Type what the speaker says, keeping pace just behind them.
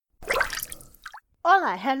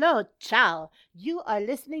Hola, hello, ciao. You are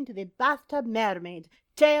listening to the Bathtub Mermaid,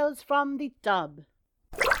 Tales from the Tub.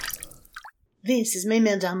 This is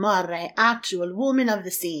Mermaid, actual woman of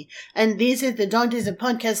the sea, and this is the Daughters of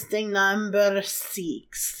Podcasting number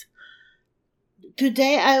 6.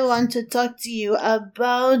 Today I want to talk to you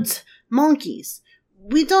about monkeys.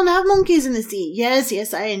 We don't have monkeys in the sea.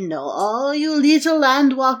 Yes, I know. All you little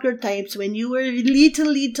landwalker types, when you were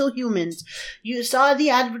little humans, you saw the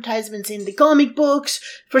advertisements in the comic books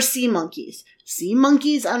for sea monkeys. Sea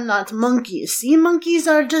monkeys are not monkeys. Sea monkeys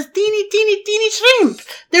are just teeny shrimp.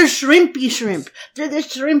 They're shrimpy shrimp. They're the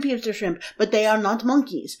shrimpiest of shrimp, but they are not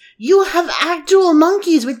monkeys. You have actual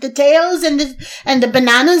monkeys with the tails and the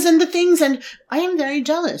bananas and the things, and I am very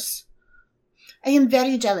jealous.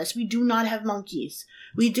 We do not have monkeys.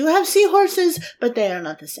 We do have seahorses, but they are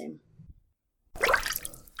not the same.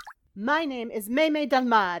 My name is Mermaid del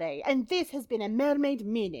Mare, and this has been a Mermaid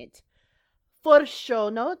Minute. For show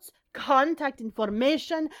notes, contact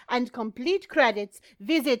information, and complete credits,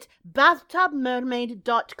 visit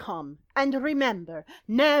bathtubmermaid.com. And remember,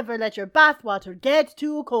 never let your bathwater get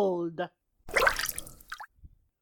too cold.